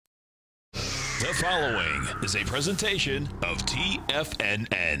The following is a presentation of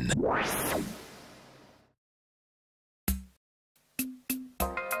TFNN.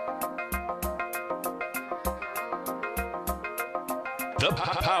 The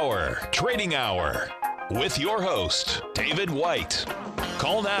Power Trading Hour with your host, David White.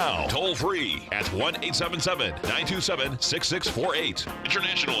 Call now, toll free at 1-877-927-6648.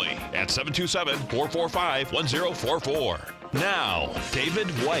 Internationally at 727-445-1044. Now, David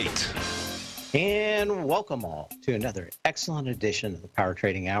White. And welcome all to another excellent edition of the Power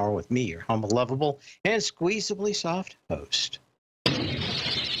Trading Hour with me, your humble, lovable, and squeezably soft host.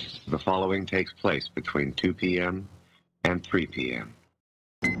 The following takes place between 2 p.m. and 3 p.m.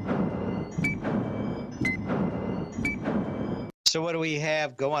 So what do we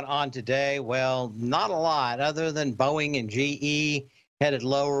have going on today? Well, not a lot other than Boeing and GE headed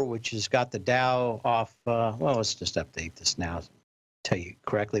lower, which has got the Dow off, well, let's just update this now, tell you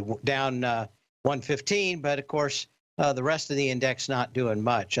correctly, down 115, but of course, the rest of the index not doing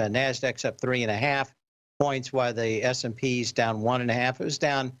much. NASDAQ's up 3.5 points, while the S&P's down 1.5. It was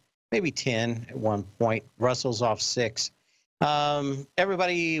down maybe 10 at one point. Russell's off 6.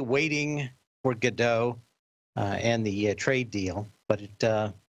 Everybody waiting for Godot and the trade deal, but it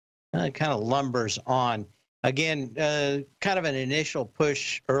kind of lumbers on. Again, kind of an initial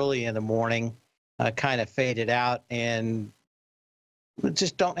push early in the morning, kind of faded out, and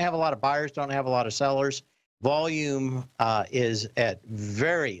just don't have a lot of buyers, don't have a lot of sellers. Volume is at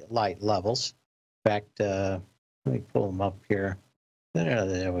very light levels. In fact, let me pull them up here.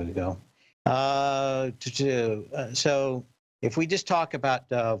 There we go. So if we just talk about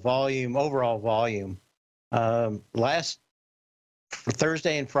volume, overall volume, for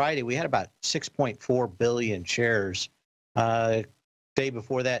Thursday and Friday, we had about 6.4 billion shares. Day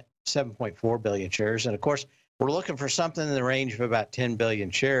before that, 7.4 billion shares. And of course, we're looking for something in the range of about 10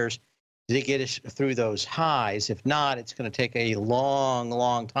 billion shares to get us through those highs. If not, it's going to take a long,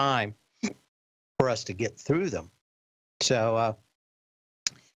 long time for us to get through them. So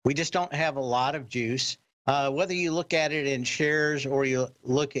we just don't have a lot of juice. Whether you look at it in shares or you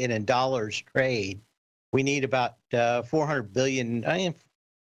look at it in dollars trade, we need about 400 billion.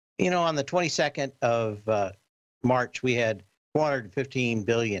 You know, on the 22nd of March, we had 415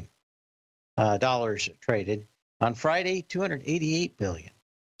 billion dollars traded. On Friday, 288 billion.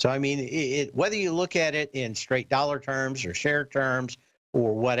 So, I mean, whether you look at it in straight dollar terms or share terms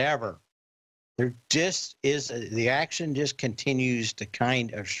or whatever, there just is, the action just continues to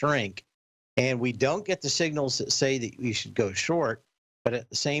kind of shrink. And we don't get the signals that say that we should go short, but at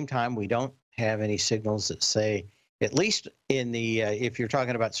the same time, we don't have any signals that say, at least in the, if you're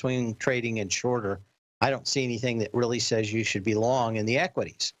talking about swing trading and shorter, I don't see anything that really says you should be long in the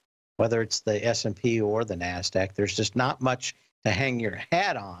equities, whether it's the S&P or the NASDAQ. There's just not much to hang your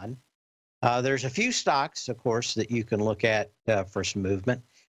hat on. There's a few stocks, of course, that you can look at for some movement,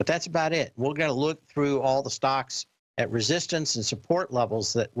 but that's about it. We're going to look through all the stocks at resistance and support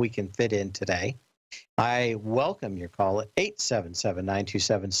levels that we can fit in today. I welcome your call at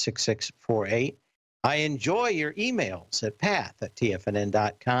 877-927-6648. I enjoy your emails at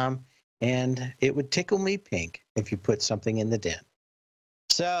path@tfnn.com, and it would tickle me pink if you put something in the den.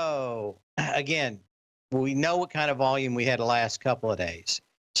 So, again, we know what kind of volume we had the last couple of days.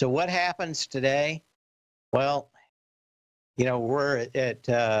 So what happens today? Well, you know, we're at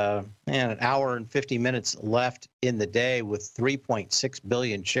an hour and 50 minutes left in the day with 3.6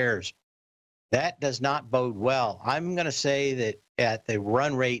 billion shares. That does not bode well. I'm going to say that at the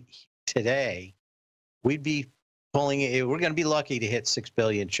run rate today, we'd be pulling it. We're going to be lucky to hit 6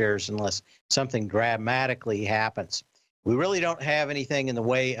 billion shares unless something dramatically happens. We really don't have anything in the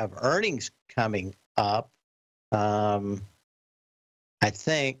way of earnings coming up, I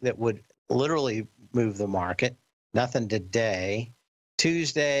think, that would literally move the market. Nothing today.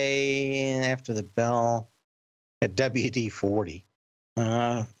 Tuesday, after the bell, at WD-40.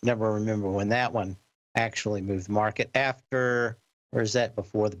 Never remember when that one actually moved the market. After, or is that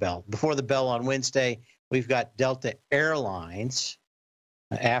before the bell? Before the bell on Wednesday, we've got Delta Airlines.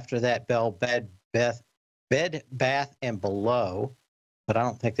 After that bell, Bed Bath and Below, but I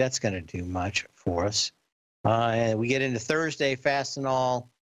don't think that's going to do much for us. And we get into Thursday, Fastenal.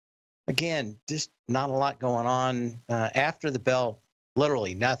 Again, just not a lot going on. After the bell,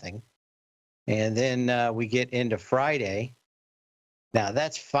 literally nothing. And then we get into Friday. Now,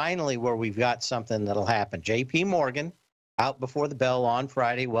 that's finally where we've got something that'll happen. JP Morgan out before the bell on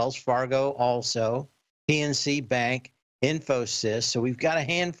Friday. Wells Fargo also. PNC Bank. Infosys. So we've got a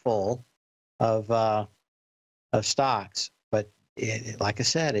handful of stocks. But like I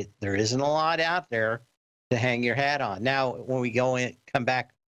said, there isn't a lot out there to hang your hat on. Now, when we come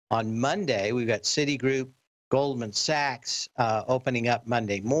back on Monday. We've got Citigroup, Goldman Sachs opening up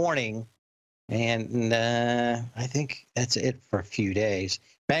Monday morning. And I think that's it for a few days.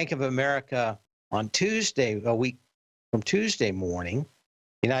 Bank of America on Tuesday, a week from Tuesday morning.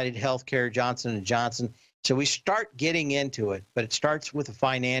 United Healthcare, Johnson & Johnson. So we start getting into it, but it starts with the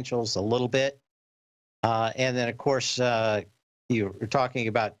financials a little bit. And then, of course, you're talking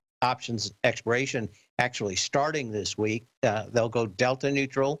about options expiration actually starting this week. They'll go delta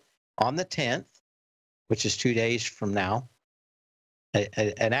neutral on the 10th, which is 2 days from now,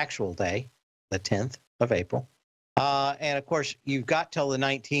 an actual day, the 10th of April. And, of course, you've got till the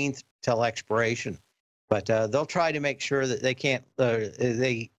 19th till expiration. But they'll try to make sure that they can't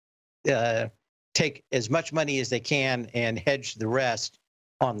take as much money as they can and hedge the rest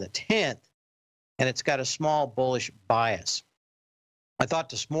on the 10th. And it's got a small bullish bias. I thought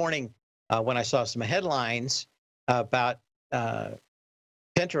this morning when I saw some headlines about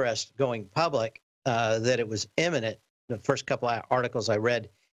Pinterest going public that it was imminent. The first couple of articles I read,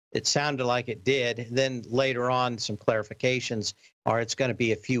 it sounded like it did. Then later on, some clarifications are it's going to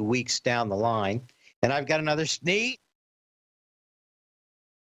be a few weeks down the line. And I've got another sneeze.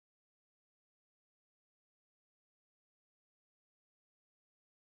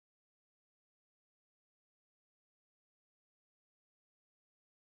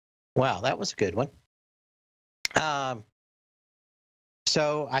 Wow, that was a good one.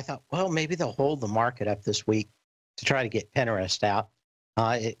 So I thought, well, maybe they'll hold the market up this week to try to get Pinterest out.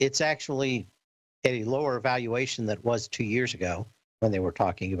 It's actually at a lower valuation than it was 2 years ago when they were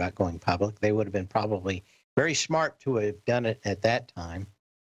talking about going public. They would have been probably very smart to have done it at that time.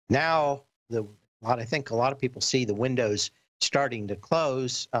 Now, I think a lot of people see the windows starting to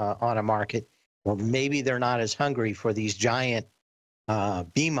close on a market. Well, maybe they're not as hungry for these giant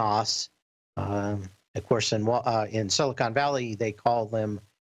BMOS. Of course, in Silicon Valley, they call them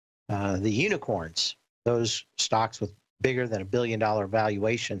the unicorns, those stocks with bigger than $1 billion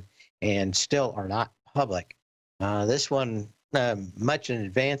valuation and still are not public. This one, much in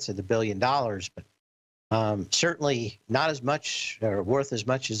advance of the $1 billion, but certainly not as much or worth as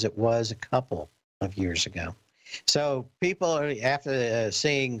much as it was a couple of years ago. So people are, after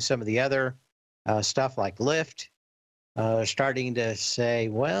seeing some of the other stuff like Lyft, starting to say,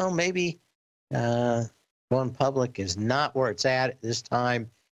 well, maybe going public is not where it's at this time.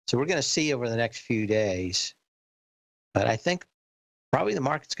 So we're going to see over the next few days. But I think probably the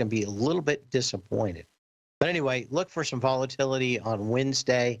market's going to be a little bit disappointed. But anyway, look for some volatility on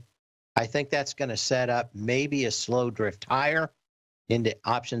Wednesday. I think that's going to set up maybe a slow drift higher into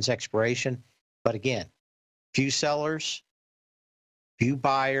options expiration. But again, few sellers, few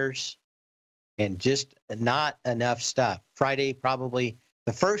buyers, and just not enough stuff. Friday, probably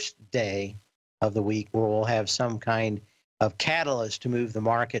the first day of the week where we'll have some kind of catalyst to move the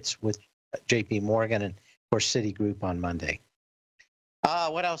markets with JP Morgan and, of course, Citigroup on Monday.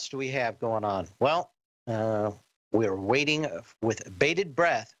 What else do we have going on? Well, we're waiting with bated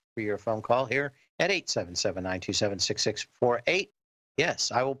breath for your phone call here at 877-927-6648.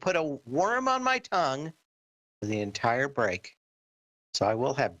 Yes, I will put a worm on my tongue for the entire break. So I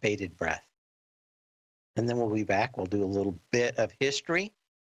will have bated breath. And then we'll be back. We'll do a little bit of history.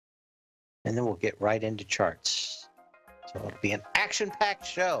 And then we'll get right into charts. So it'll be an action-packed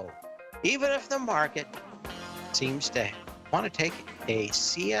show, even if the market seems to want to take a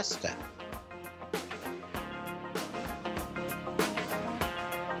siesta.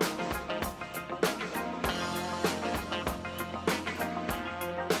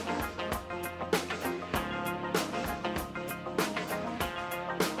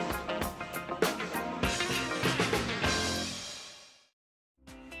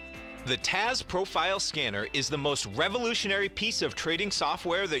 The TAS Profile Scanner is the most revolutionary piece of trading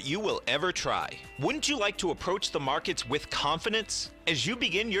software that you will ever try. Wouldn't you like to approach the markets with confidence? As you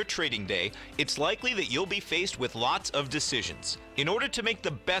begin your trading day, it's likely that you'll be faced with lots of decisions. In order to make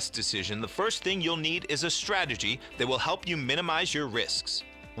the best decision, the first thing you'll need is a strategy that will help you minimize your risks.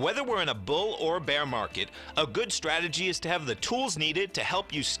 Whether we're in a bull or bear market, a good strategy is to have the tools needed to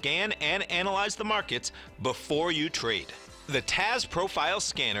help you scan and analyze the markets before you trade. The TAS Profile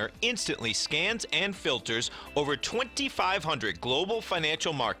Scanner instantly scans and filters over 2,500 global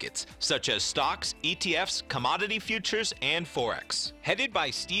financial markets, such as stocks, ETFs, commodity futures, and Forex. Headed by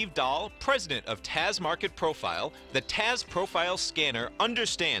Steve Dahl, president of TAS Market Profile, the TAS Profile Scanner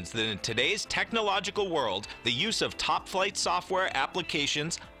understands that in today's technological world, the use of top-flight software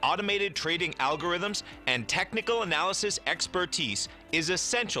applications, automated trading algorithms, and technical analysis expertise is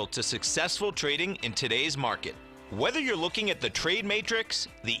essential to successful trading in today's market. Whether you're looking at the trade matrix,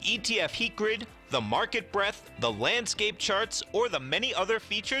 the ETF heat grid, the market breadth, the landscape charts, or the many other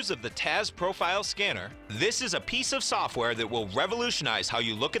features of the TAS Profile Scanner, this is a piece of software that will revolutionize how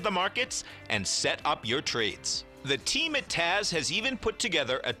you look at the markets and set up your trades. The team at TAS has even put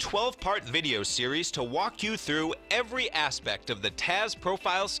together a 12-part video series to walk you through every aspect of the TAS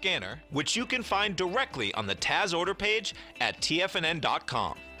Profile Scanner, which you can find directly on the TAS order page at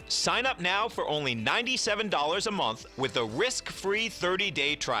TFNN.com. Sign up now for only $97 a month with a risk-free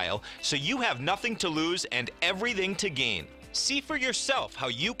 30-day trial, so you have nothing to lose and everything to gain. See for yourself how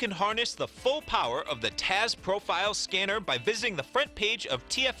you can harness the full power of the TAS Profile Scanner by visiting the front page of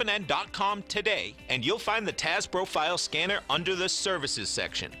TFNN.com today, and you'll find the TAS Profile Scanner under the Services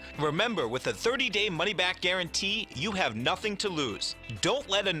section. Remember, with a 30-day money-back guarantee, you have nothing to lose. Don't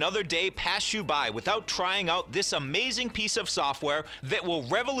let another day pass you by without trying out this amazing piece of software that will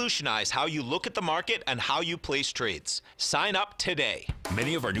revolutionize how you look at the market and how you place trades. Sign up today.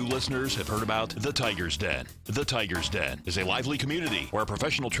 Many of our new listeners have heard about the Tiger's Den. The Tiger's Den is a lively community where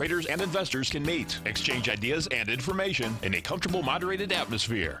professional traders and investors can meet, exchange ideas and information in a comfortable, moderated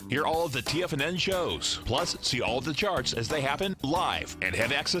atmosphere. Hear all of the TFNN shows, plus see all of the charts as they happen live and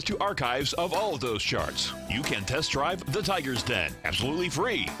have access to archives of all of those charts. You can test drive the Tiger's Den absolutely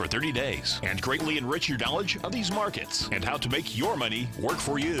free for 30 days and greatly enrich your knowledge of these markets and how to make your money work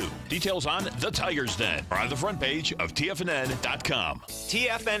for you. Details on the Tiger's Den are on the front page of TFNN.com.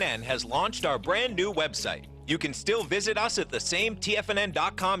 TFNN has launched our brand new website. You can still visit us at the same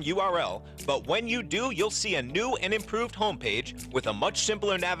TFNN.com URL, but when you do, you'll see a new and improved homepage with a much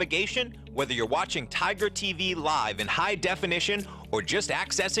simpler navigation, whether you're watching Tiger TV live in high definition or just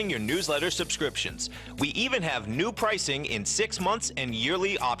accessing your newsletter subscriptions. We even have new pricing in 6 months and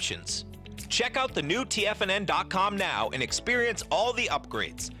yearly options. Check out the new TFNN.com now and experience all the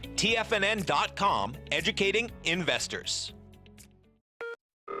upgrades. TFNN.com, educating investors.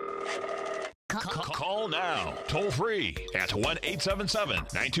 Call now, toll free at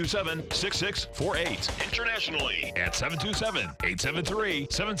 1-877-927-6648. Internationally at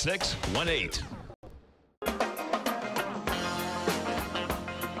 727-873-7618.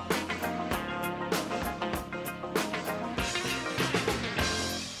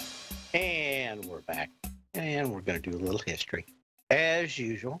 And we're back. And we're going to do a little history. As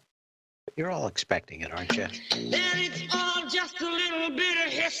usual. You're all expecting it, aren't you? And it's all just a little bit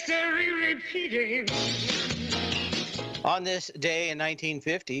of history repeating. On this day in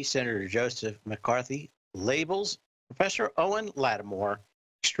 1950, Senator Joseph McCarthy labels Professor Owen Lattimore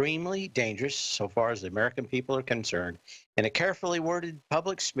extremely dangerous so far as the American people are concerned in a carefully worded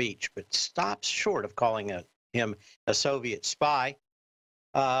public speech, but stops short of calling him a Soviet spy.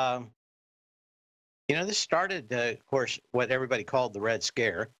 This started, of course, what everybody called the Red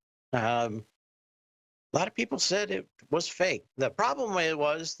Scare. A lot of people said it was fake. The problem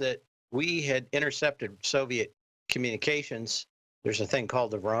was that we had intercepted Soviet communications. There's a thing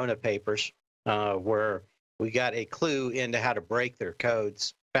called the Verona Papers, where we got a clue into how to break their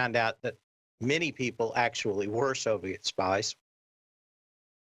codes, found out that many people actually were Soviet spies.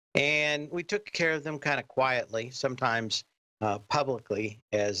 And we took care of them kind of quietly, sometimes publicly,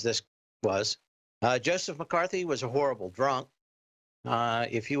 as this was. Joseph McCarthy was a horrible drunk.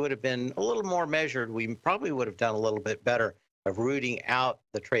 If he would have been a little more measured, we probably would have done a little bit better of rooting out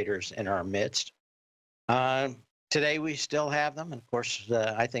the traitors in our midst. Today, we still have them. And of course,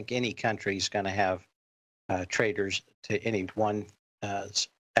 I think any country is going to have traitors to any one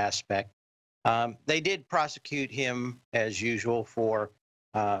aspect. They did prosecute him, as usual, for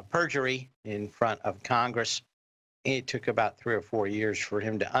perjury in front of Congress. It took about 3 or 4 years for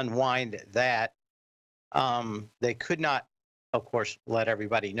him to unwind that. They could not, of course, let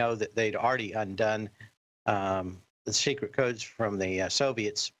everybody know that they'd already undone the secret codes from the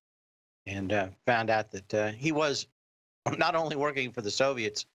Soviets and found out that he was not only working for the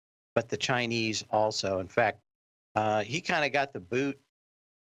Soviets, but the Chinese also. In fact, he kind of got the boot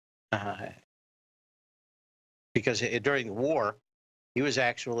because during the war, he was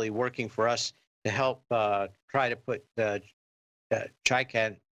actually working for us to help try to put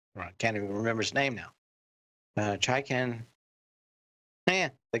Chaikan, I can't even remember his name now, Chaikan,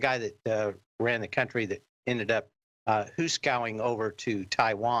 the guy that ran the country that ended up hooskowing over to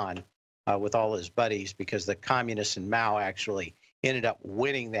Taiwan with all his buddies because the communists and Mao actually ended up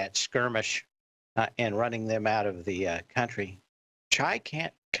winning that skirmish and running them out of the country. Chiang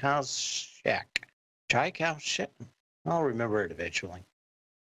Kai-shek. I'll remember it eventually.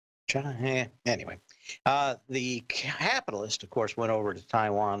 Anyway, the capitalist, of course, went over to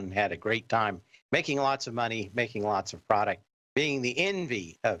Taiwan and had a great time making lots of money, making lots of product, being the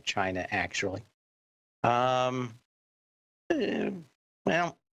envy of China, actually. Well,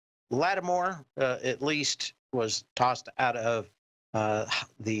 Lattimore, at least, was tossed out of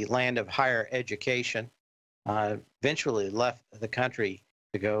the land of higher education. Eventually left the country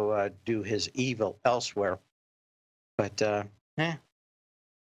to go do his evil elsewhere. But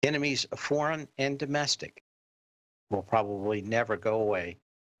enemies, foreign and domestic, will probably never go away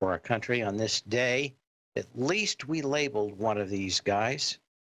for our country on this day. At least we labeled one of these guys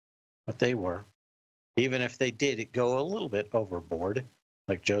what they were, even if they did go a little bit overboard,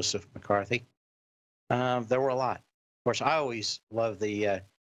 like Joseph McCarthy. There were a lot. Of course, I always love the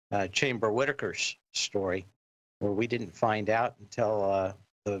Chamber Whitaker's story, where we didn't find out until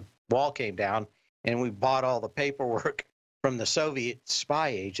the wall came down, and we bought all the paperwork from the Soviet spy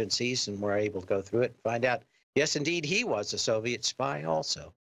agencies and were able to go through it and find out, yes, indeed, he was a Soviet spy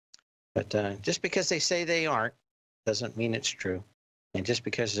also. But just because they say they aren't doesn't mean it's true. And just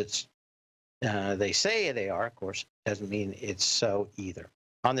because it's they say they are, of course, doesn't mean it's so either.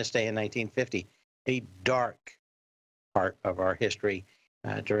 On this day in 1950, a dark part of our history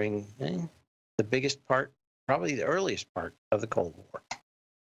during the biggest part, probably the earliest part of the Cold War.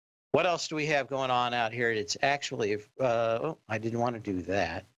 What else do we have going on out here? It's actually, oh, I didn't want to do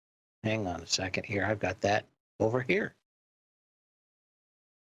that. Hang on a second here. I've got that over here.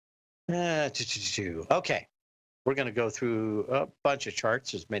 Okay. We're going to go through a bunch of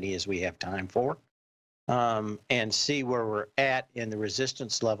charts, as many as we have time for, and see where we're at in the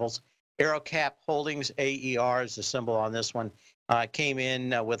resistance levels. AeroCap Holdings, AER is the symbol on this one, came in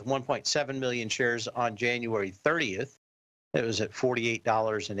with 1.7 million shares on January 30th. It was at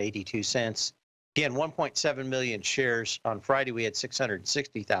 $48.82. Again, 1.7 million shares. On Friday, we had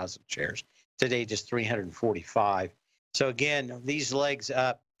 660,000 shares. Today, just 345. So again, these legs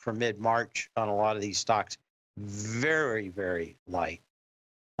up from mid-March on a lot of these stocks, very, very light.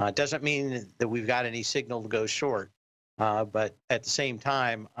 It doesn't mean that we've got any signal to go short, but at the same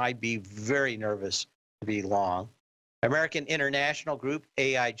time, I'd be very nervous to be long. American International Group,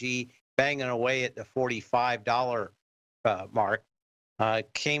 AIG, banging away at the $45 mark,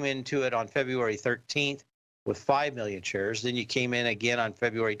 came into it on February 13th with 5 million shares. Then you came in again on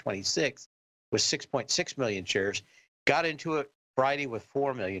February 26th with 6.6 million shares. Got into it Friday with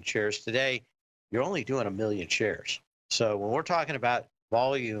 4 million shares. Today, you're only doing 1 million shares. So when we're talking about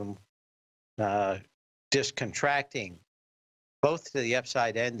volume just contracting, both to the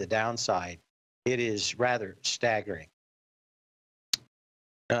upside and the downside, it is rather staggering.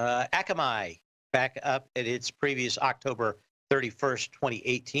 Akamai back up at its previous October 31st,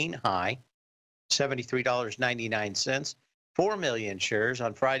 2018 high, $73.99, 4 million shares.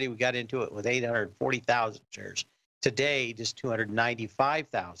 On Friday, we got into it with 840,000 shares. Today, just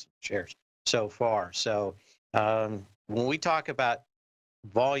 295,000 shares so far. So when we talk about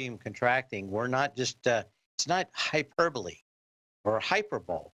volume contracting, we're not just, it's not hyperbole or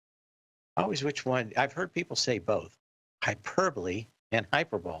hyperbole. Always which one? I've heard people say both, hyperbole and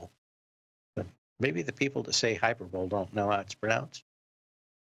hyperbole. But maybe the people that say hyperbole don't know how it's pronounced.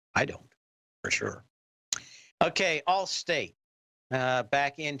 I don't, for sure. Okay, Allstate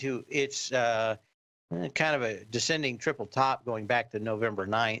back into its kind of a descending triple top going back to November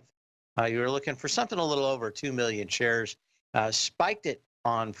 9th. You're looking for something a little over 2 million shares. Spiked it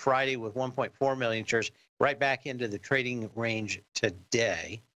on Friday with 1.4 million shares, right back into the trading range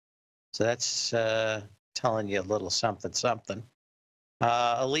today. So that's telling you a little something, something.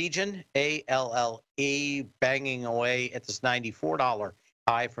 Allegiant, ALLE, banging away at this $94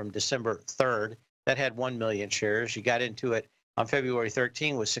 high from December 3rd. That had 1 million shares. You got into it on February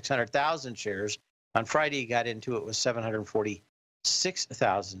 13 with 600,000 shares. On Friday, you got into it with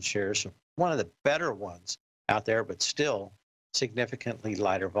 746,000 shares. So one of the better ones out there, but still significantly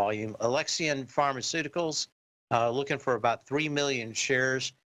lighter volume. Alexion Pharmaceuticals, looking for about 3 million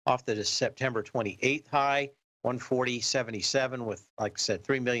shares off the September 28th high, 140.77 with, like I said,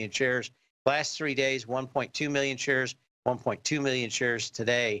 3 million shares. Last 3 days, 1.2 million shares, 1.2 million shares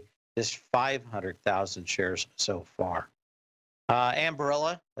today, just 500,000 shares so far.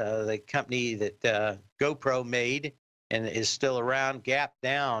 Ambarella, the company that GoPro made and is still around, gapped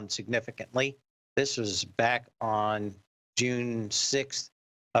down significantly. This was back on June 6th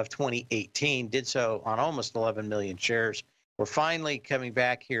of 2018, did so on almost 11 million shares. We're finally coming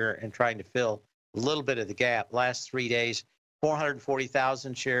back here and trying to fill a little bit of the gap. Last 3 days,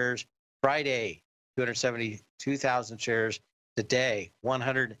 440,000 shares. Friday, 272,000 shares. Today,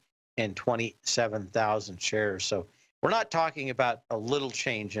 127,000 shares. So we're not talking about a little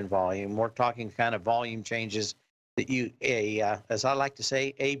change in volume. We're talking kind of volume changes that you, as I like to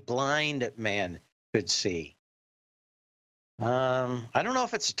say, a blind man could see. I don't know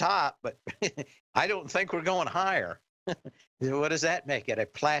if it's a top, but I don't think we're going higher. What does that make it? A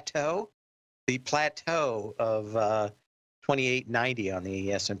plateau? The plateau of 28.90 on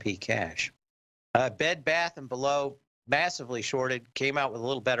the S&P cash. Bed Bath and Below, massively shorted, came out with a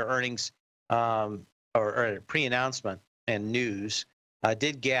little better earnings or pre-announcement and news.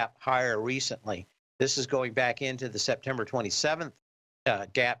 Did gap higher recently. This is going back into the September 27th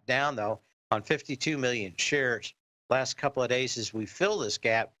gap down, though, on 52 million shares. Last couple of days as we fill this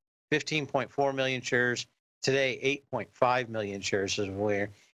gap, 15.4 million shares. Today, 8.5 million shares as we're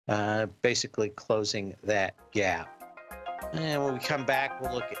basically closing that gap. And when we come back,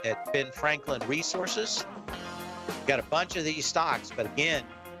 we'll look at Ben Franklin Resources. We've got a bunch of these stocks, but again,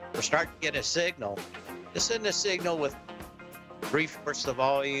 we're starting to get a signal. This isn't a signal with 3/4 the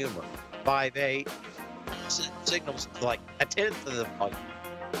volume or 5/8. Signals like 1/10 of the volume.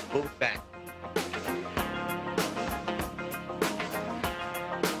 We'll be back.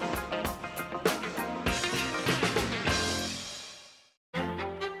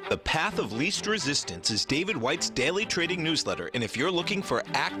 The Path of Least Resistance is David White's daily trading newsletter, and if you're looking for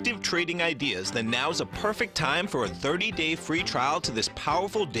active trading ideas, then now's a perfect time for a 30-day free trial to this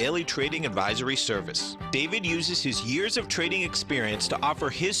powerful daily trading advisory service. David uses his years of trading experience to offer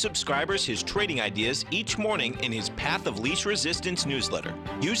his subscribers his trading ideas each morning in his Path of Least Resistance newsletter.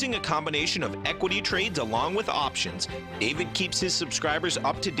 Using a combination of equity trades along with options, David keeps his subscribers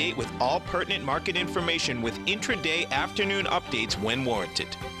up to date with all pertinent market information with intraday afternoon updates when warranted.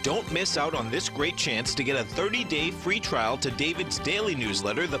 Don't miss out on this great chance to get a 30-day free trial to David's daily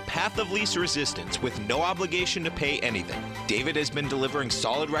newsletter, The Path of Least Resistance, with no obligation to pay anything. David has been delivering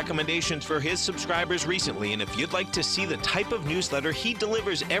solid recommendations for his subscribers recently, and if you'd like to see the type of newsletter he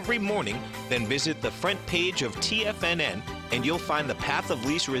delivers every morning, then visit the front page of TFNN and you'll find The Path of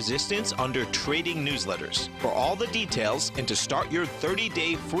Least Resistance under Trading Newsletters. For all the details and to start your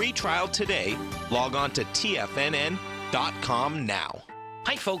 30-day free trial today, log on to TFNN.com now.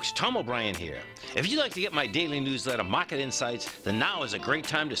 Hi folks, Tom O'Brien here. If you'd like to get my daily newsletter, Market Insights, then now is a great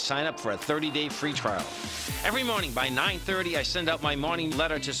time to sign up for a 30-day free trial. Every morning by 9:30, I send out my morning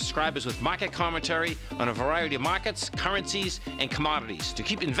letter to subscribers with market commentary on a variety of markets, currencies, and commodities to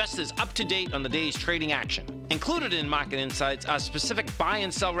keep investors up to date on the day's trading action. Included in Market Insights are specific buy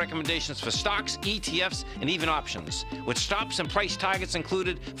and sell recommendations for stocks, ETFs, and even options, with stops and price targets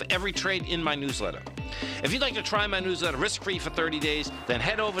included for every trade in my newsletter. If you'd like to try my newsletter risk-free for 30 days, then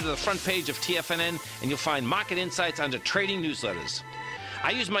head over to the front page of TFNN and you'll find Market Insights under Trading Newsletters.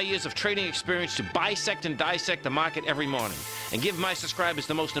 I use my years of trading experience to bisect and dissect the market every morning and give my subscribers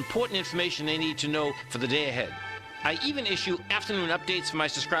the most important information they need to know for the day ahead. I even issue afternoon updates for my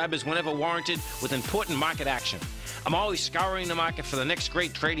subscribers whenever warranted with important market action. I'm always scouring the market for the next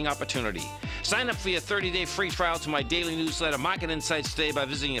great trading opportunity. Sign up for your 30-day free trial to my daily newsletter, Market Insights, today by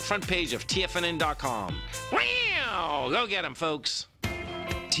visiting the front page of TFNN.com. Wow! Go get 'em, folks.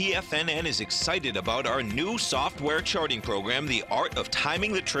 TFNN is excited about our new software charting program, The Art of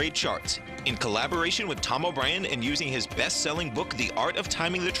Timing the Trade Charts. In collaboration with Tom O'Brien and using his best-selling book, The Art of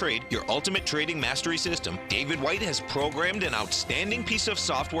Timing the Trade, Your Ultimate Trading Mastery System, David White has programmed an outstanding piece of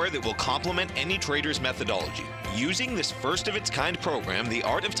software that will complement any trader's methodology. Using this first-of-its-kind program, The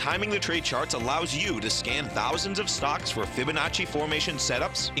Art of Timing the Trade Charts allows you to scan thousands of stocks for Fibonacci formation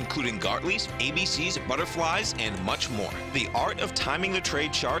setups, including Gartley's, ABC's, butterflies, and much more. The Art of Timing the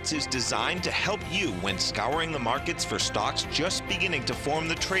Trade Charts is designed to help you when scouring the markets for stocks just beginning to form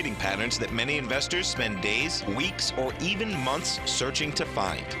the trading patterns that many investors spend days, weeks, or even months searching to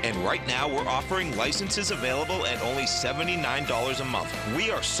find. And right now, we're offering licenses available at only $79 a month.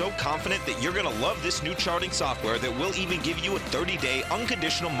 We are so confident that you're going to love this new charting software that will even give you a 30-day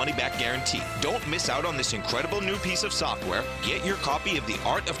unconditional money-back guarantee. Don't miss out on this incredible new piece of software. Get your copy of The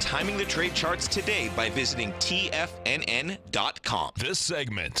Art of Timing the Trade Charts today by visiting TFNN.com. This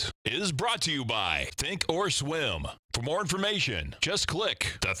segment is brought to you by Think or Swim. For more information, just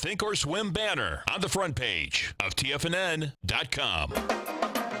click the Think or Swim banner on the front page of TFNN.com.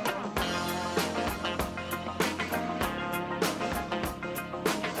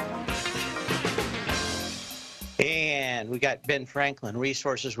 And we got Ben Franklin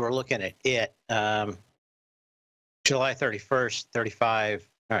Resources. We're looking at it. July 31st,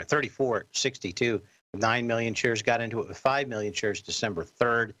 34.62. 9 million shares. Got into it with 5 million shares December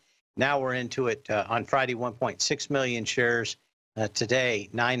 3rd. Now we're into it on Friday, 1.6 million shares. Today,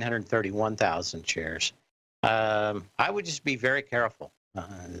 931,000 shares. I would just be very careful.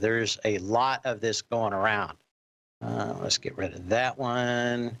 There's a lot of this going around. Let's get rid of that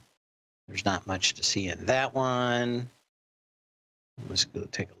one. There's not much to see in that one. Let's go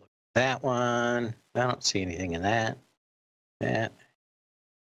take a look at that one. I don't see anything in that. That.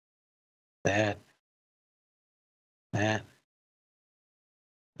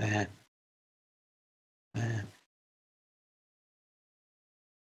 That.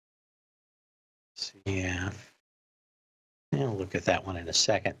 Yeah. I'll look at that one in a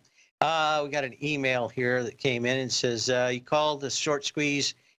second. We got an email here that came in and says, you called the short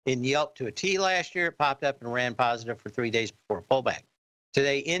squeeze in Yelp to a T last year. It popped up and ran positive for 3 days before a pullback.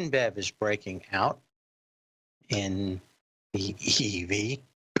 Today, InBev is breaking out in the EV.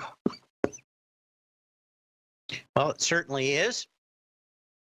 Well, it certainly is.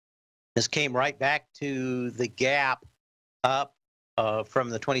 This came right back to the gap up from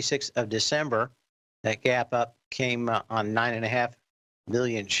the 26th of December. That gap up came on 9.5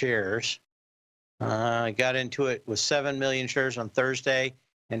 million shares. I got into it with 7 million shares on Thursday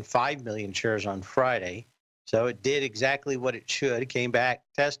and 5 million shares on Friday. So it did exactly what it should. It came back,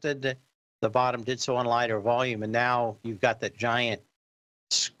 tested the bottom, did so on lighter volume, and now you've got that giant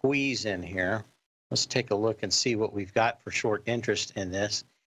squeeze in here. Let's take a look and see what we've got for short interest in this.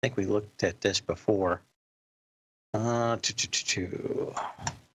 I think we looked at this before. In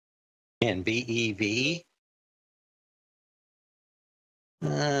BEV.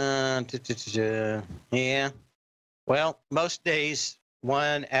 Yeah. Well, most days,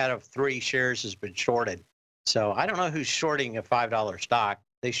 1 out of 3 shares has been shorted. So I don't know who's shorting a $5 stock.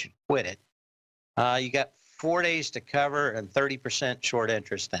 They should quit it. You got 4 days to cover and 30% short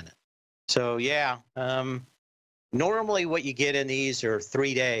interest in it. So yeah, normally what you get in these are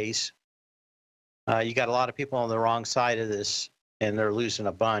 3 days. You got a lot of people on the wrong side of this, and they're losing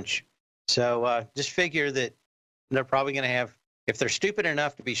a bunch. So just figure that they're probably going to have, if they're stupid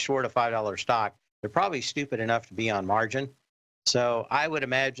enough to be short a $5 stock, they're probably stupid enough to be on margin. So I would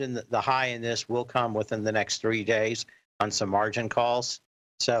imagine that the high in this will come within the next 3 days on some margin calls.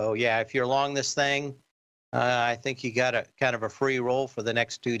 So yeah, if you're long this thing, I think you got a kind of a free roll for the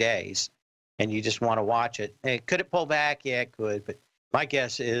next 2 days, and you just want to watch it. Hey, could it pull back? Yeah, it could. But my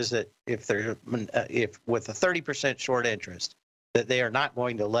guess is that if with a 30% short interest, that they are not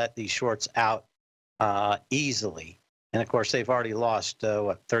going to let these shorts out easily. And of course, they've already lost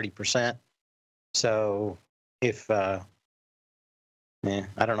 30%. So if I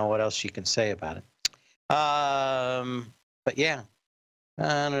don't know what else you can say about it. But yeah.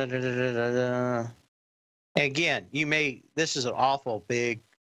 Again, this is an awful big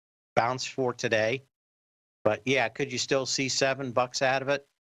bounce for today. But yeah, could you still see $7 out of it,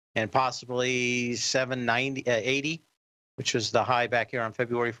 and possibly 7.80, which was the high back here on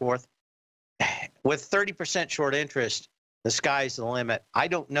February 4th? With 30% short interest, the sky's the limit. I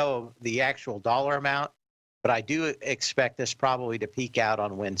don't know the actual dollar amount, but I do expect this probably to peak out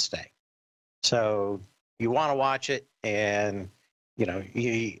on Wednesday. So you want to watch it, and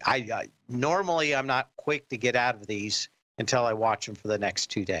normally I'm not quick to get out of these until I watch them for the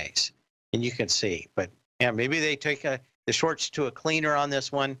next 2 days, and you can see. But yeah, maybe they take the shorts to a cleaner on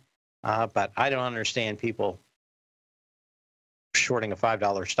this one, but I don't understand people shorting a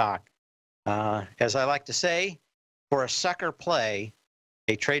 $5 stock. As I like to say, for a sucker play,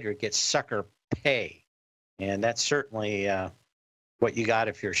 a trader gets sucker pay, and that's certainly what you got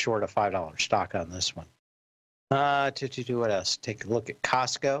if you're short a $5 stock on this one. To do what else? Take a look at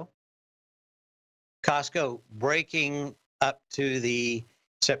Costco. Costco breaking up to the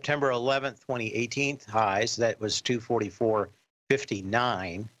September 11th, 2018 highs. That was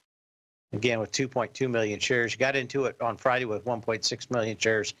 244.59. Again, with 2.2 million shares. You got into it on Friday with 1.6 million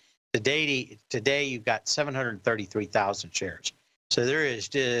shares. Today you've got 733,000 shares. So there is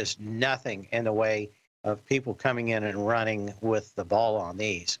just nothing in the way of people coming in and running with the ball on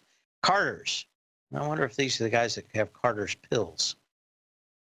these. Carter's. I wonder if these are the guys that have Carter's pills.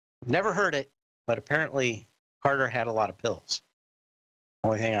 Never heard it, but apparently Carter had a lot of pills.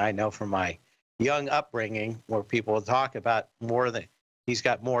 Only thing I know from my young upbringing, where people will talk about he's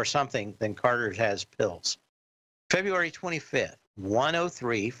got more something than Carter has pills. February 25th,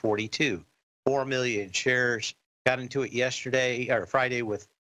 103.42, 4 million shares. Got into it Friday with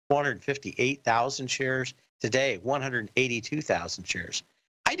 458,000 shares. Today, 182,000 shares.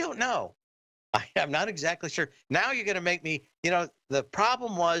 I don't know. I'm not exactly sure. Now you're going to make me, the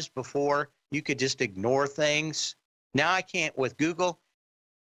problem was before you could just ignore things. Now I can't with Google.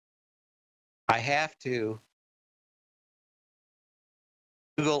 I have to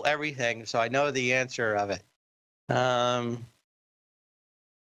Google everything so I know the answer of it.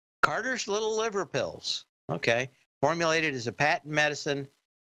 Carter's Little Liver Pills. Okay. Formulated as a patent medicine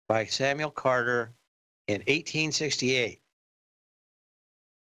by Samuel Carter in 1868.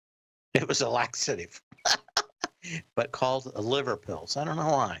 It was a laxative, but called liver pills. I don't know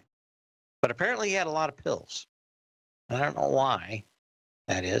why. But apparently he had a lot of pills. I don't know why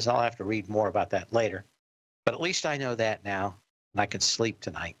that is. I'll have to read more about that later. But at least I know that now. and I could sleep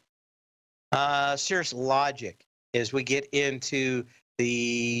tonight. Cirrus Logic, as we get into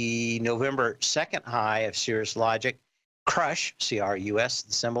the November 2nd high of Cirrus Logic, Crush, C-R-U-S,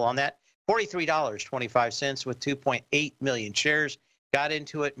 the symbol on that, $43.25 with 2.8 million shares. Got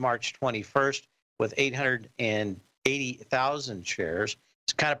into it March 21st with 880,000 shares.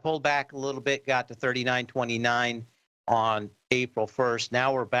 It's kind of pulled back a little bit, got to 39.29 on April 1st.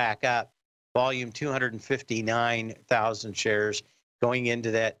 Now we're back up. Volume 259,000 shares going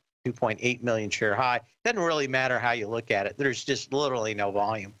into that 2.8 million share high. Doesn't really matter how you look at it. There's just literally no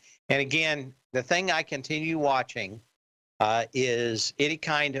volume. And again, the thing I continue watching is any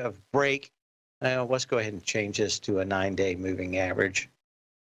kind of break. Let's go ahead and change this to a 9-day moving average.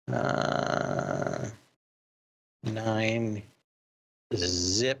 9,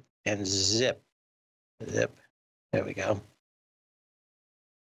 zip, and zip. Zip. There we go.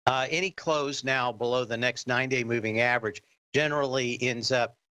 Any close now below the next 9-day moving average generally ends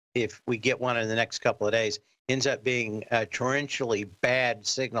up, if we get one in the next couple of days, ends up being a torrentially bad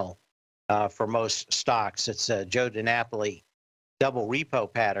signal for most stocks. It's a Joe DiNapoli double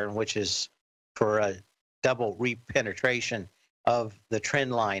repo pattern, which is for a double repenetration of the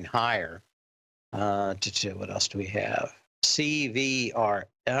trend line higher. What else do we have? CVR,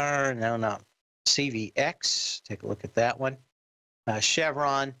 no, CVX. Take a look at that one.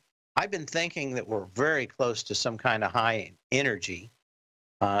 Chevron. I've been thinking that we're very close to some kind of high in energy.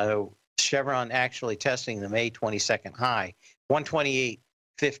 Chevron actually testing the May 22nd high,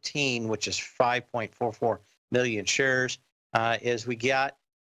 128.15, which is 5.44 million shares. As we got,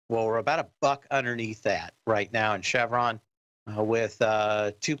 well, we're about $1 underneath that right now in Chevron with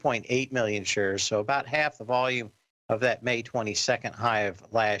 2.8 million shares, so about half the volume of that May 22nd high of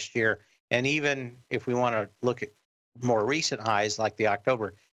last year. And even if we want to look at more recent highs, like the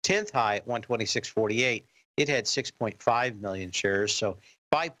October 10th high at 126.48, it had 6.5 million shares. So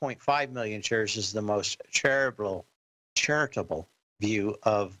 5.5 million shares is the most charitable view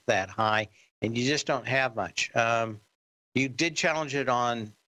of that high, and you just don't have much. You did challenge it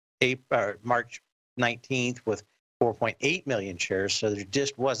on March 19th with 4.8 million shares, so there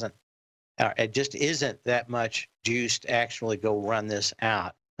just wasn't, it just isn't that much juice to actually go run this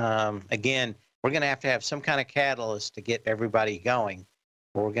out. Again, we're going to have some kind of catalyst to get everybody going,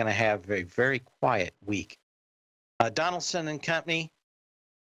 or we're going to have a very quiet week. Donaldson and Company,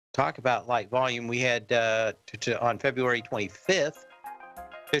 talk about light volume. We had on February 25th,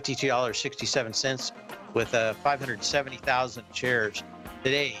 $52.67 with 570,000 shares.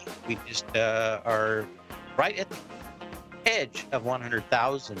 Today, we just are right at the edge of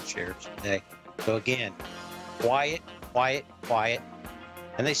 100,000 shares today. So again, quiet, quiet, quiet.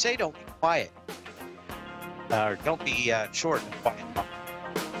 And they say don't be quiet, or don't be short and quiet.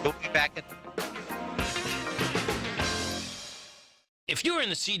 We'll be back at. If you're in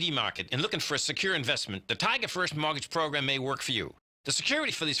the CD market and looking for a secure investment, the Tiger First Mortgage Program may work for you. The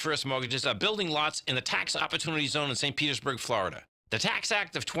security for these first mortgages are building lots in the Tax Opportunity Zone in St. Petersburg, Florida. The Tax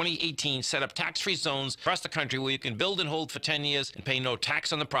Act of 2018 set up tax-free zones across the country where you can build and hold for 10 years and pay no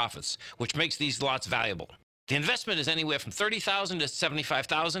tax on the profits, which makes these lots valuable. The investment is anywhere from $30,000 to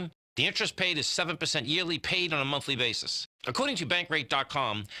 $75,000. The interest paid is 7% yearly, paid on a monthly basis. According to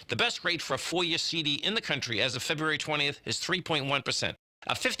Bankrate.com, the best rate for a 4-year CD in the country as of February 20th is 3.1%.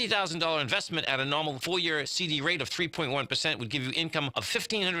 A $50,000 investment at a normal 4-year CD rate of 3.1% would give you income of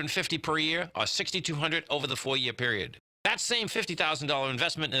 $1,550 per year or $6,200 over the 4-year period. That same $50,000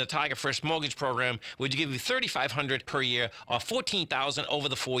 investment in the Tiger First Mortgage Program would give you $3,500 per year or $14,000 over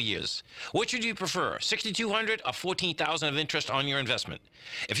the 4 years. Which would you prefer, $6,200 or $14,000 of interest on your investment?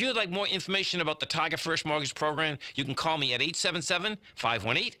 If you would like more information about the Tiger First Mortgage Program, you can call me at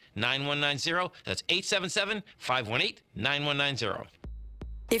 877-518-9190. That's 877-518-9190.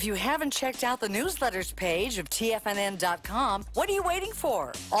 If you haven't checked out the newsletters page of TFNN.com, what are you waiting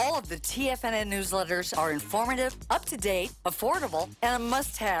for? All of the TFNN newsletters are informative, up-to-date, affordable, and a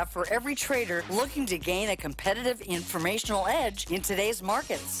must-have for every trader looking to gain a competitive informational edge in today's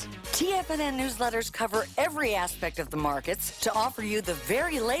markets. TFNN newsletters cover every aspect of the markets to offer you the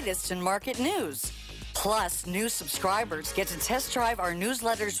very latest in market news. Plus, new subscribers get to test drive our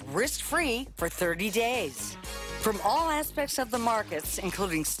newsletters risk-free for 30 days. From all aspects of the markets,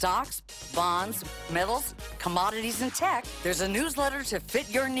 including stocks, bonds, metals, commodities, and tech, there's a newsletter to fit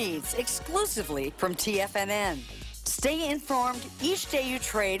your needs exclusively from TFNN. Stay informed each day you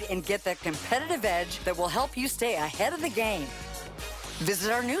trade and get that competitive edge that will help you stay ahead of the game.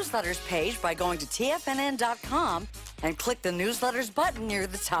 Visit our newsletters page by going to TFNN.com and click the newsletters button near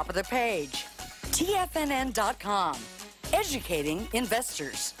the top of the page. TFNN.com, educating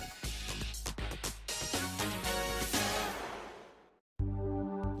investors.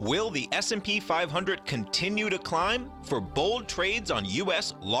 Will the S&P 500 continue to climb? For bold trades on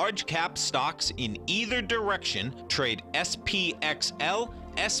U.S. large cap stocks in either direction, trade SPXL,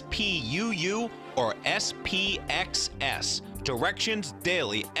 SPUU, or SPXS. Directions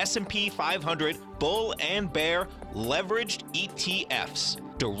Daily S&P 500 Bull and Bear Leveraged ETFs.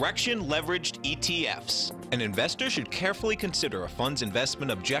 Direction Leveraged ETFs. An investor should carefully consider a fund's investment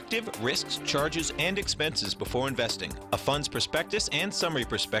objective, risks, charges, and expenses before investing. A fund's prospectus and summary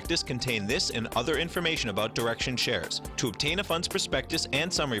prospectus contain this and other information about Direction shares. To obtain a fund's prospectus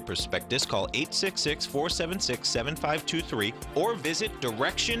and summary prospectus, call 866-476-7523 or visit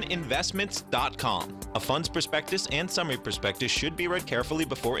directioninvestments.com. A fund's prospectus and summary prospectus should be read carefully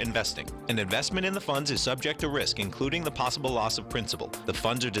before investing. An investment in the funds is subject to risk, including the possible loss of principal. The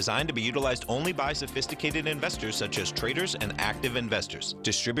funds are designed to be utilized only by sophisticated investors such as traders and active investors.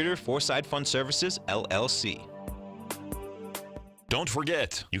 Distributor Foreside Fund Services, LLC. Don't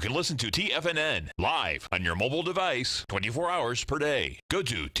forget, you can listen to TFNN live on your mobile device 24 hours per day. Go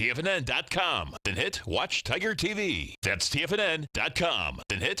to TFNN.com, then hit Watch Tiger TV. That's TFNN.com,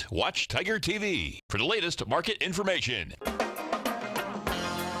 then hit Watch Tiger TV for the latest market information.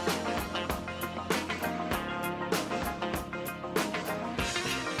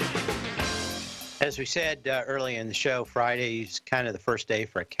 As we said early in the show, Friday is kind of the first day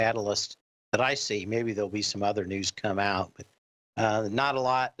for a catalyst that I see. Maybe there'll be some other news come out, but not a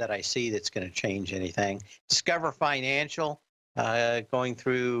lot that I see that's going to change anything. Discover Financial going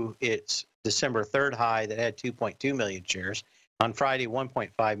through its December 3rd high that had 2.2 million shares. On Friday,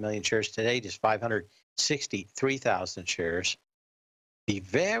 1.5 million shares. Today, just 563,000 shares. Be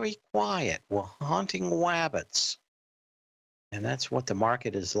very quiet. We're hunting wabbits. And that's what the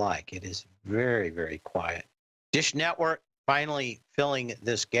market is like. It is very, very quiet. Dish Network finally filling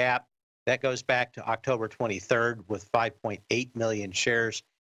this gap. That goes back to October 23rd with 5.8 million shares.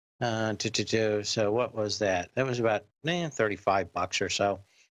 So what was that? That was about $35 or so.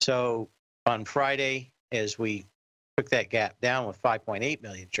 So on Friday, as we took that gap down with 5.8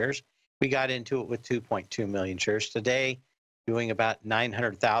 million shares, we got into it with 2.2 million shares. Today, doing about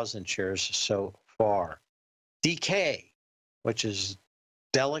 900,000 shares so far. DK, which is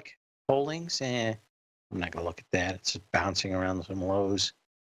Delic Holdings, I'm not going to look at that. It's bouncing around some lows.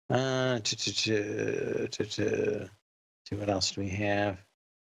 See what else do we have?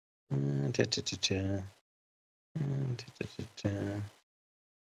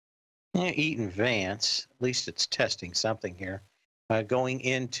 Eaton Vance, at least it's testing something here. Going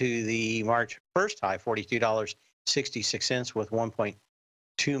into the March 1st high, $42.66 with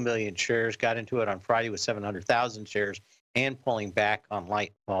 1.2 million shares. Got into it on Friday with 700,000 shares and pulling back on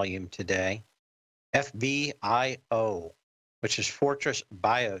light volume today. FBIO, which is Fortress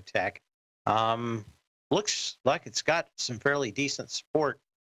Biotech, looks like it's got some fairly decent support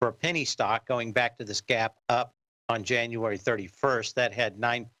for a penny stock going back to this gap up on January 31st. That had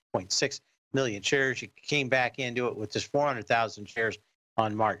 9.6 million shares. You came back into it with just 400,000 shares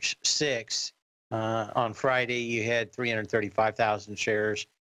on March 6th. On Friday, you had 335,000 shares.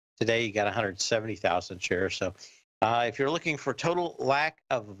 Today, you got 170,000 shares. So if you're looking for total lack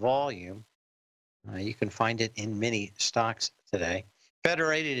of volume, you can find it in many stocks today.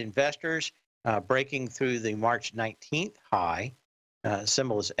 Federated Investors breaking through the March 19th high.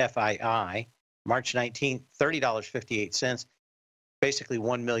 Symbol is FII. March 19th, $30.58. Basically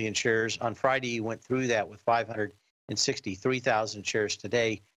 1 million shares. On Friday, you went through that with 563,000 shares.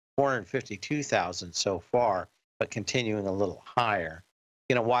 Today, 452,000 so far, but continuing a little higher.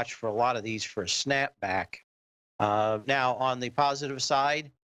 Going to watch for a lot of these for a snapback. Now, on the positive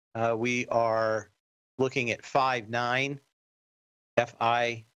side, we are looking at 5.9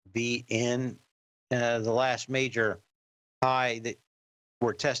 FIVN. The last major high that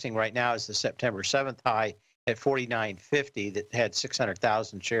we're testing right now is the September 7th high at 49.50 that had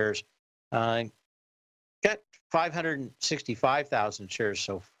 600,000 shares. Got 565,000 shares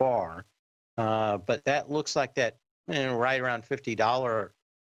so far, but that looks like that right around $50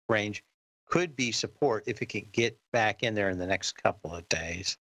 range could be support if it can get back in there in the next couple of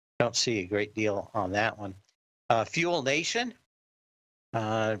days. Don't see a great deal on that one. Fuel Nation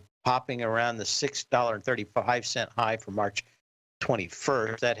popping around the $6.35 high for March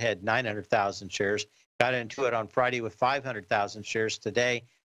 21st. That had 900,000 shares. Got into it on Friday with 500,000 shares. Today,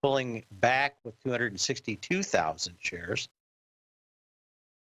 pulling back with 262,000 shares.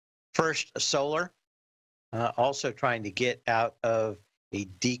 First Solar, also trying to get out of a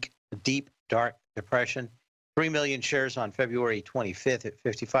deep, dark depression. 3 million shares on February 25th at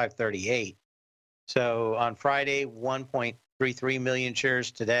 55.38. So on Friday, 1.33 million shares.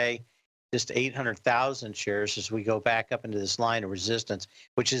 Today, just 800,000 shares as we go back up into this line of resistance,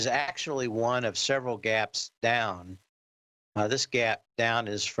 which is actually one of several gaps down. This gap down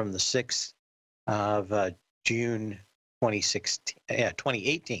is from the 6th of June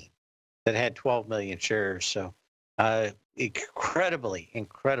 2018 that had 12 million shares. So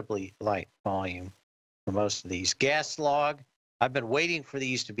incredibly light volume for most of these. Gas log, I've been waiting for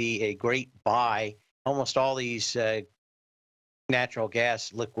these to be a great buy. Almost all these natural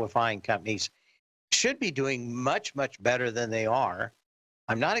gas liquefying companies should be doing much better than they are.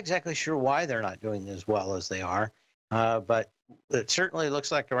 I'm not exactly sure why they're not doing as well as they are, but it certainly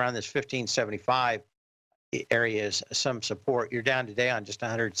looks like around this 1575 area is some support. You're down today on just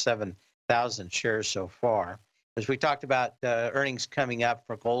 107,000 shares so far. As we talked about earnings coming up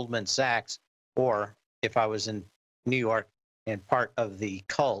for Goldman Sachs, or if I was in New York and part of the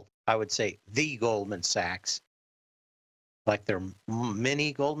cult, I would say the Goldman Sachs, like they're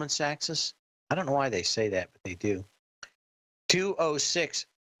mini Goldman Sachses. I don't know why they say that, but they do.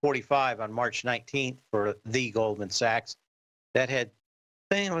 206.45 on March 19th for the Goldman Sachs. That had,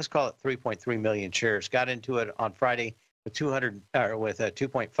 let's call it 3.3 million shares. Got into it on Friday with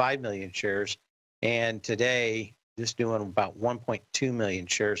 2.5 million shares, and today just doing about 1.2 million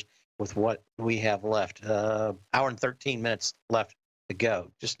shares with what we have left. Hour and 13 minutes left to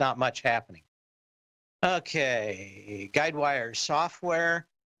go. Just not much happening. Okay, Guidewire software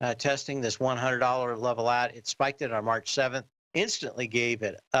testing this $100 level out. It spiked it on March 7th, instantly gave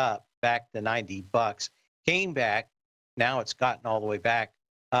it up back to $90, came back. Now it's gotten all the way back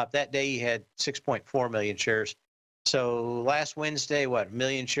up. That day you had 6.4 million shares. So last Wednesday, what, a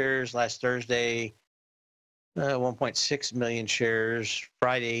million shares? Last Thursday, 1.6 million shares.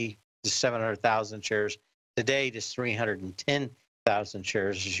 Friday, just 700,000 shares. Today, just 310,000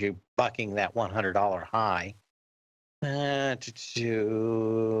 shares as you bucking that $100 high. To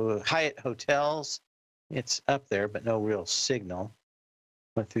Hyatt Hotels, it's up there, but no real signal.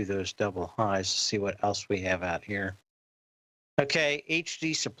 Went through those double highs to see what else we have out here. Okay,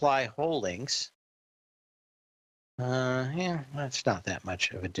 HD Supply Holdings. Yeah, that's not that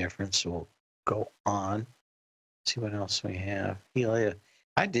much of a difference, so we'll go on. See what else we have.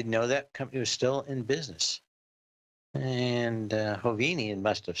 I didn't know that company was still in business. And Hovinian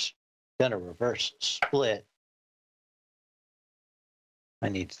must have done a reverse split. I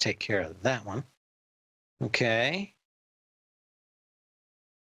need to take care of that one. Okay.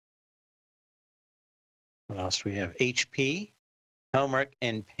 What else do we have? HP, Helmerich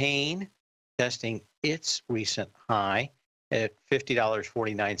and Payne testing its recent high at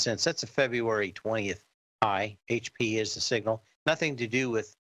 $50.49. That's a February 20th high. HP is the signal. Nothing to do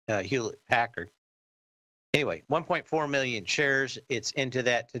with Hewlett-Packard. Anyway, 1.4 million shares. It's into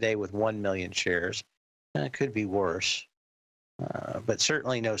that today with 1 million shares. It could be worse, but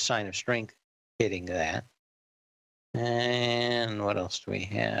certainly no sign of strength hitting that. And what else do we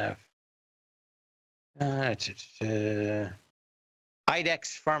have? IDEX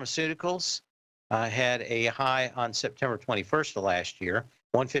Pharmaceuticals had a high on September 21st of last year,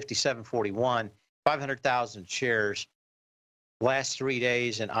 157.41, 500,000 shares. Last 3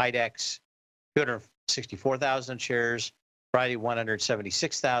 days in IDEX, 264,000 shares. Friday,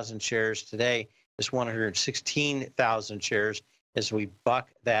 176,000 shares. Today is 116,000 shares as we buck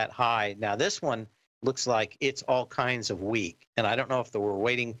that high. Now, this one looks like it's all kinds of weak, and I don't know if we're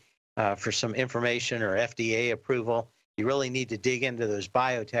waiting for some information or FDA approval. You really need to dig into those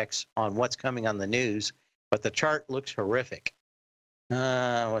biotechs on what's coming on the news, but the chart looks horrific.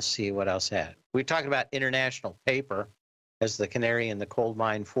 Let's see what else had. We talked about international paper as the canary in the coal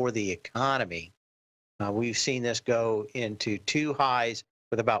mine for the economy. We've seen this go into two highs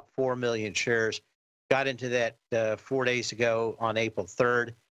with about 4 million shares. Got into that 4 days ago on April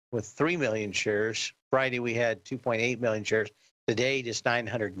 3rd with 3 million shares. Friday, we had 2.8 million shares. Today, just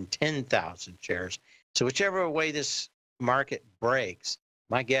 910,000 shares. So whichever way this market breaks,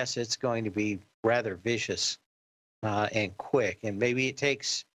 my guess it's going to be rather vicious and quick. And maybe it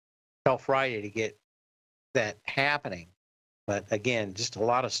takes till Friday to get that happening. But again, just a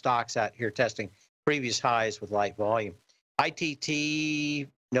lot of stocks out here testing previous highs with light volume. ITT,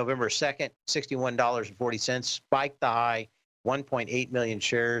 November 2nd, $61.40, spiked the high, 1.8 million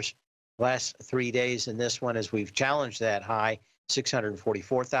shares. Last 3 days in this one, as we've challenged that high,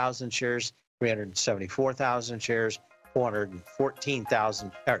 644,000 shares, 374,000 shares,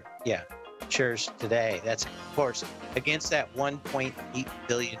 414,000 shares today. That's, of course, against that 1.8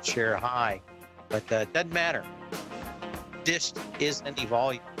 billion share high. But doesn't matter. Just isn't any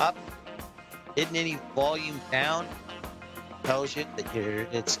volume up, isn't any volume down. Tells you that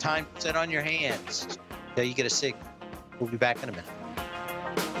it's time to sit on your hands until you get a signal. We'll be back in a minute.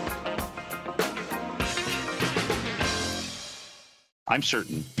 I'm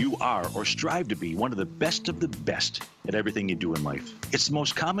certain you are or strive to be one of the best at everything you do in life. It's the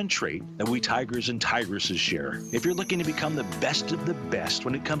most common trait that we tigers and tigresses share. If you're looking to become the best of the best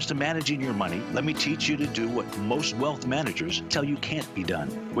when it comes to managing your money, let me teach you to do what most wealth managers tell you can't be done,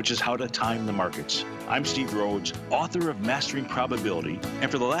 which is how to time the markets. I'm Steve Rhodes, author of Mastering Probability,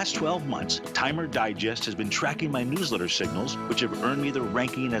 and for the last 12 months, Timer Digest has been tracking my newsletter signals, which have earned me the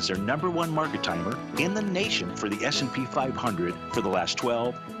ranking as their #1 market timer in the nation for the S&P 500 for the last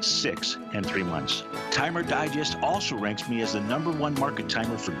 12, 6, and 3 months. Timer Digest also ranks me as the #1 market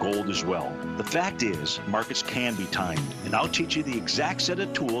timer for gold as well. The fact is, markets can be timed, and I'll teach you the exact set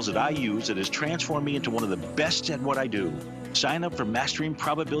of tools that I use that has transformed me into one of the best at what I do. Sign up for Mastering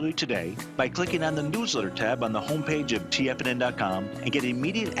Probability today by clicking on the newsletter tab on the homepage of TFNN.com and get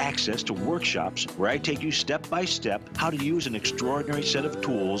immediate access to workshops where I take you step by step how to use an extraordinary set of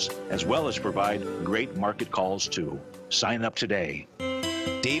tools as well as provide great market calls too. Sign up today.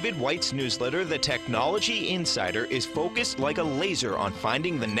 David White's newsletter, The Technology Insider, is focused like a laser on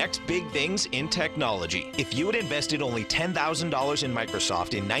finding the next big things in technology. If you had invested only $10,000 in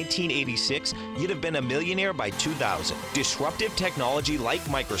Microsoft in 1986, you'd have been a millionaire by 2000. Disruptive technology like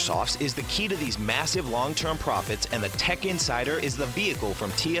Microsoft's is the key to these massive long-term profits, and the Tech Insider is the vehicle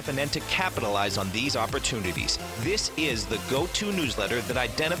from TFNN to capitalize on these opportunities. This is the go-to newsletter that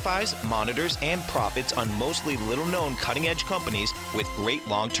identifies, monitors, and profits on mostly little-known cutting-edge companies with great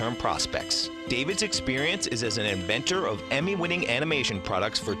long-term prospects. David's experience is as an inventor of Emmy-winning animation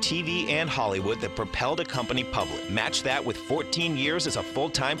products for TV and Hollywood that propelled a company public. Match that with 14 years as a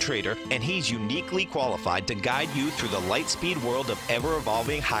full-time trader, and he's uniquely qualified to guide you through the light-speed world of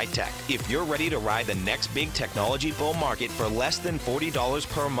ever-evolving high-tech. If you're ready to ride the next big technology bull market for less than $40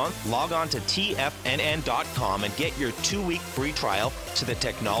 per month, log on to TFNN.com and get your 2-week free trial to the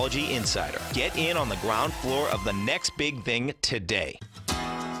Technology Insider. Get in on the ground floor of the next big thing today.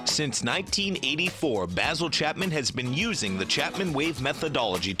 Since 1984, Basil Chapman has been using the Chapman Wave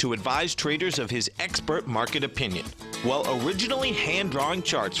methodology to advise traders of his expert market opinion. While originally hand-drawing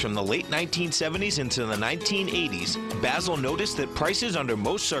charts from the late 1970s into the 1980s, Basil noticed that prices under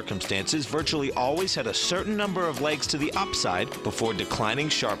most circumstances virtually always had a certain number of legs to the upside before declining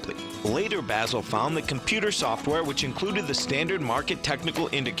sharply. Later, Basil found that computer software, which included the standard market technical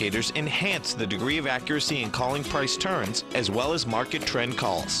indicators, enhanced the degree of accuracy in calling price turns, as well as market trend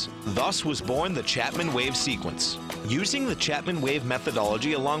calls. Thus was born the Chapman Wave sequence. Using the Chapman Wave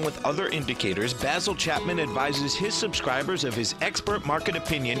methodology along with other indicators, Basil Chapman advises his subscribers of his expert market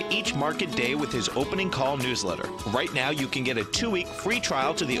opinion each market day with his opening call newsletter. Right now, you can get a 2-week free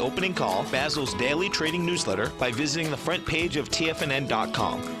trial to the opening call, Basil's daily trading newsletter, by visiting the front page of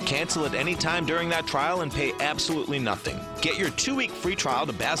TFNN.com. Cancel at any time during that trial and pay absolutely nothing. Get your 2-week free trial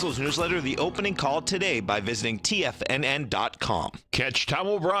to Basil's newsletter, The Opening Call, today by visiting TFNN.com. Catch Tom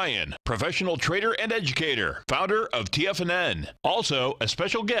O'Brien, professional trader and educator, founder of TFNN. Also, a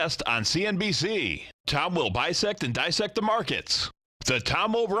special guest on CNBC. Tom will bisect and dissect the markets. The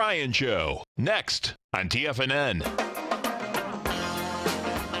Tom O'Brien Show, next on TFNN.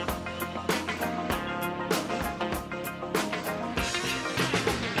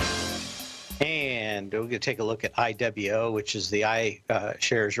 And we're going to take a look at IWO, which is the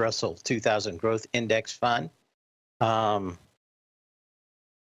iShares Russell 2000 Growth Index Fund.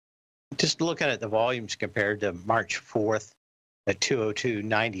 Just looking at the volumes compared to March 4th at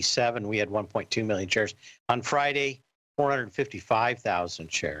 202.97, we had 1.2 million shares. On Friday,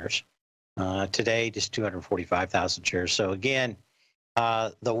 455,000 shares. Today, just 245,000 shares. So again,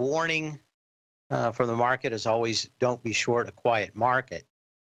 the warning from the market is always don't be short a quiet market.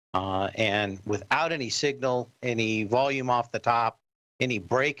 And without any signal, any volume off the top, any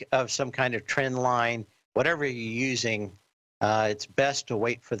break of some kind of trend line, whatever you're using, it's best to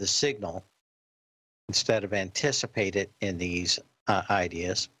wait for the signal instead of anticipate it in these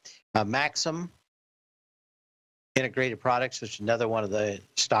ideas. Maxim Integrated Products, which is another one of the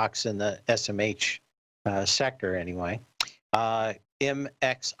stocks in the SMH sector anyway.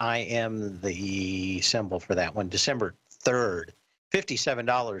 MXIM, the symbol for that one, December 3rd,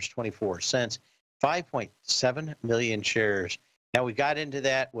 $57.24, 5.7 million shares. Now, we got into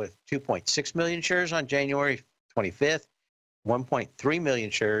that with 2.6 million shares on January 25th, 1.3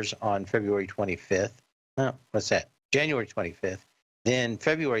 million shares on February 25th. What's that? January 25th, then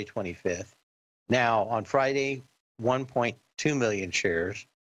February 25th. Now, on Friday, 1.2 million shares.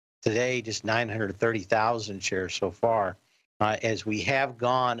 Today, just 930,000 shares so far, as we have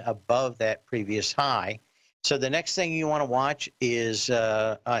gone above that previous high. So the next thing you want to watch is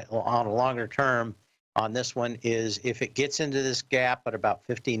on a longer term on this one is if it gets into this gap at about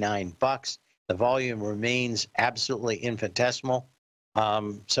 $59, the volume remains absolutely infinitesimal.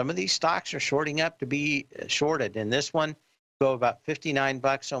 Some of these stocks are shorting up to be shorted. And this one go about 59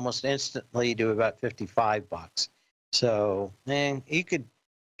 bucks almost instantly to about 55 bucks. So, you could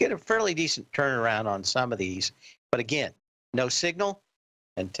get a fairly decent turnaround on some of these. But again, no signal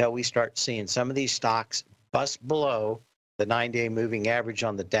until we start seeing some of these stocks bust below the 9-day moving average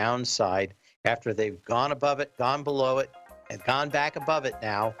on the downside. After they've gone above it, gone below it, and gone back above it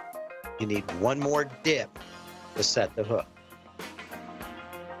now, you need one more dip to set the hook.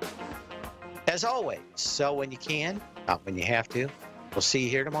 As always, sell when you can, not when you have to. We'll see you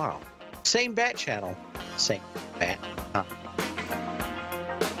here tomorrow. Same bat channel, same bat time.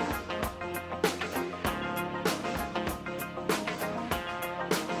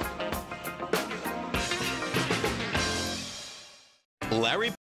 Larry